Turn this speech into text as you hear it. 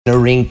A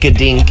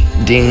rink-a-dink,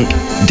 dink,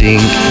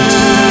 dink.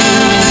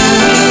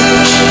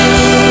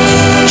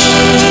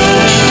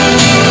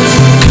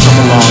 Come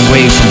a long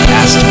way from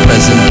past to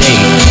present day.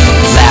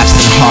 Laughs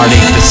and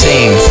heartache the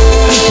same.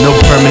 No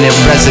permanent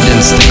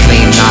residence to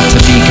claim. Not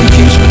to be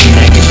confused with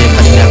negative.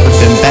 I've never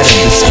been better,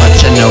 this much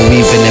I know.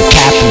 Even if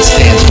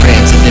happenstance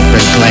grants a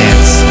different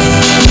glance.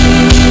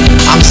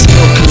 I'm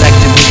still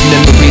collected with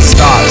memory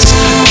stars.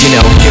 You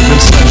know, hearing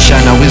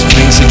sunshine always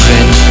brings a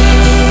grin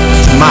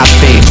to my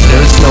face.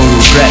 There's no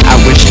regret I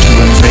wish to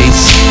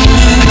embrace,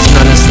 cause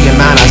none is the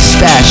amount I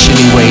stash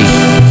anyway.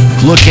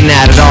 Looking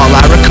at it all,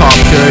 I recall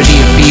purity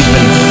of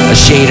even a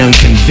shade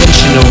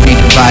unconventional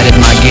redivided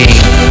my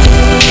game.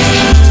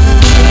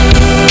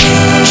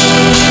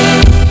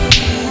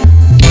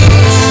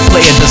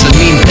 Player doesn't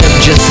mean pimp,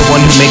 just the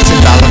one who makes a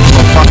dollar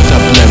from a fucked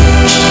up limb.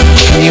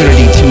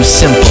 Community too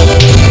simple,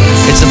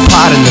 it's a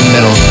pot in the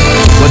middle.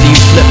 Whether you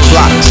flip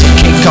blocks or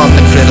cake on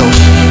the griddle,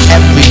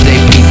 everyday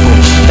people,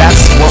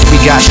 that's what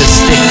we got to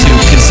stick to.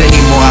 Cause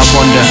anymore I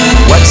wonder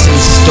what's in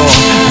store.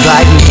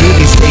 Gliding through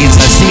these days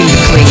I seem to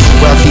cling to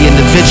wealthy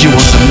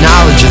individuals of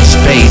knowledge and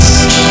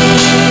space.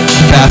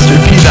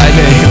 Bastard, be thy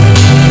name.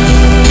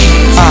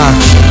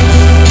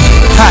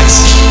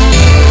 Hex.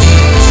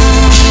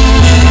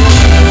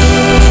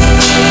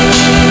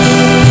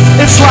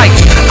 It's like,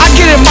 I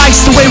get it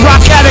mics the way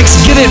rock addicts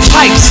get it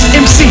pipes.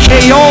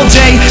 MCK all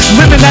day,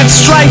 living that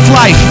strife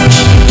life.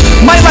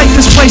 Might light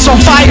this place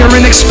on fire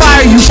and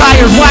expire you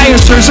tired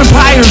wiresers and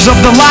pyres of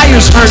the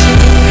liars hurt.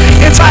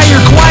 Entire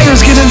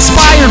choirs get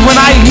inspired when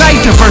I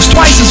ignite the verse.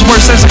 Twice as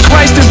worse as a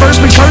Christ in verse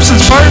with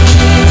curses birth.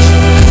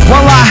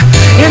 While I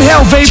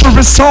inhale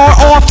vaporous tar,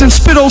 often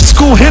spit old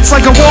school hits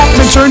like a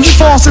Walkman. Turn you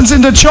falsons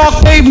into chalk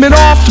pavement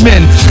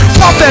often.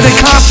 Prophetic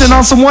Compton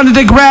on someone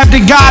that grabbed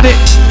it, got it.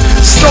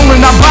 Stolen,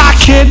 I buy,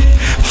 kid.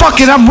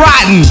 Fuck it, I'm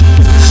rotten.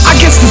 I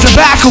guess the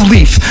tobacco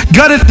leaf,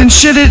 gut it, then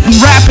shit it, and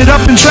wrap it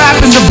up and trap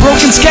into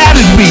broken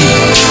scattered weed.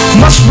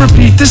 Must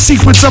repeat this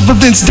sequence of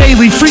events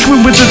daily,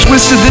 frequent with the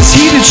twist of this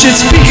heated shit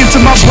speaking to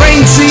my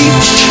brain, see?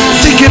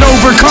 Think it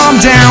over, calm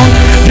down,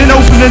 then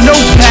open a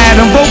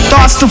notepad, invoke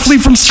thoughts to flee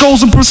from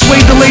skulls and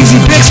persuade the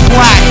lazy bitch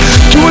black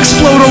to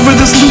explode over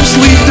this loose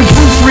leaf, then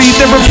proofread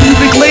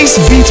therapeutic lace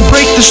beats,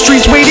 break the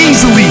streets, wait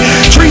easily.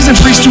 Treason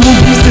priest to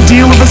appease the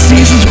deal of a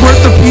season's worth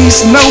of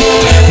peace. No,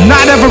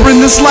 not ever in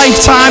this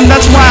lifetime,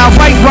 that's why I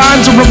write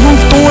rhymes and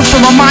remove thorns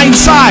from my mind's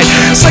side.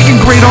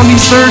 Second grade on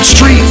East 3rd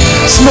Street,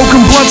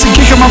 smoking blunts and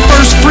kicking my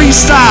first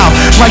freestyle.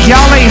 Like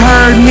y'all ain't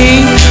heard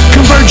me.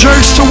 Convert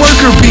jerks to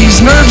worker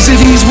bees, nerves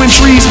at ease when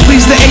trees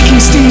please the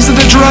aching steams of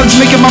the drugs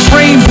making my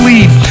brain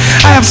bleed.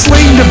 I have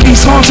slain the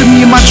beast haunting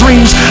me in my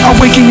dreams,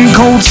 awaking in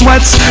cold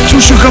sweats,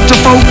 too shook up to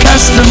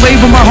focus, then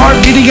label my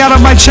heart beating out of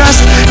my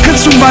chest,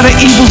 consumed by the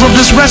evils of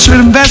this wretched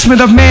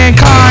investment of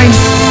mankind.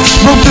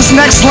 Wrote this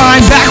next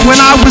line back when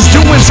I was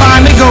doing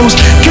time. It goes,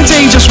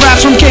 contagious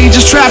raps from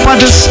cages, trapped by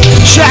this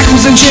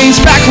shackles and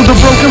chains, back with the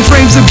broken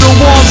frames and build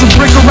walls of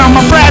brick around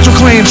my fragile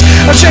claims.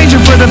 A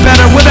changing for the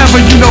better, whatever,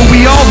 you know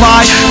we all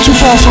lie. Too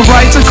false for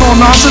right to call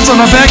nonsense on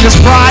a beggar's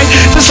pride.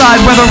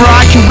 Decide whether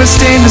I can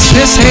withstand this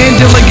piss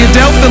hand, dealer get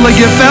dealt, filler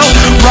get felt,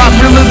 rock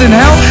realer than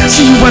hell.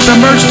 See you at the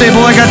merch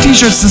table, I got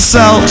t-shirts to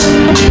sell.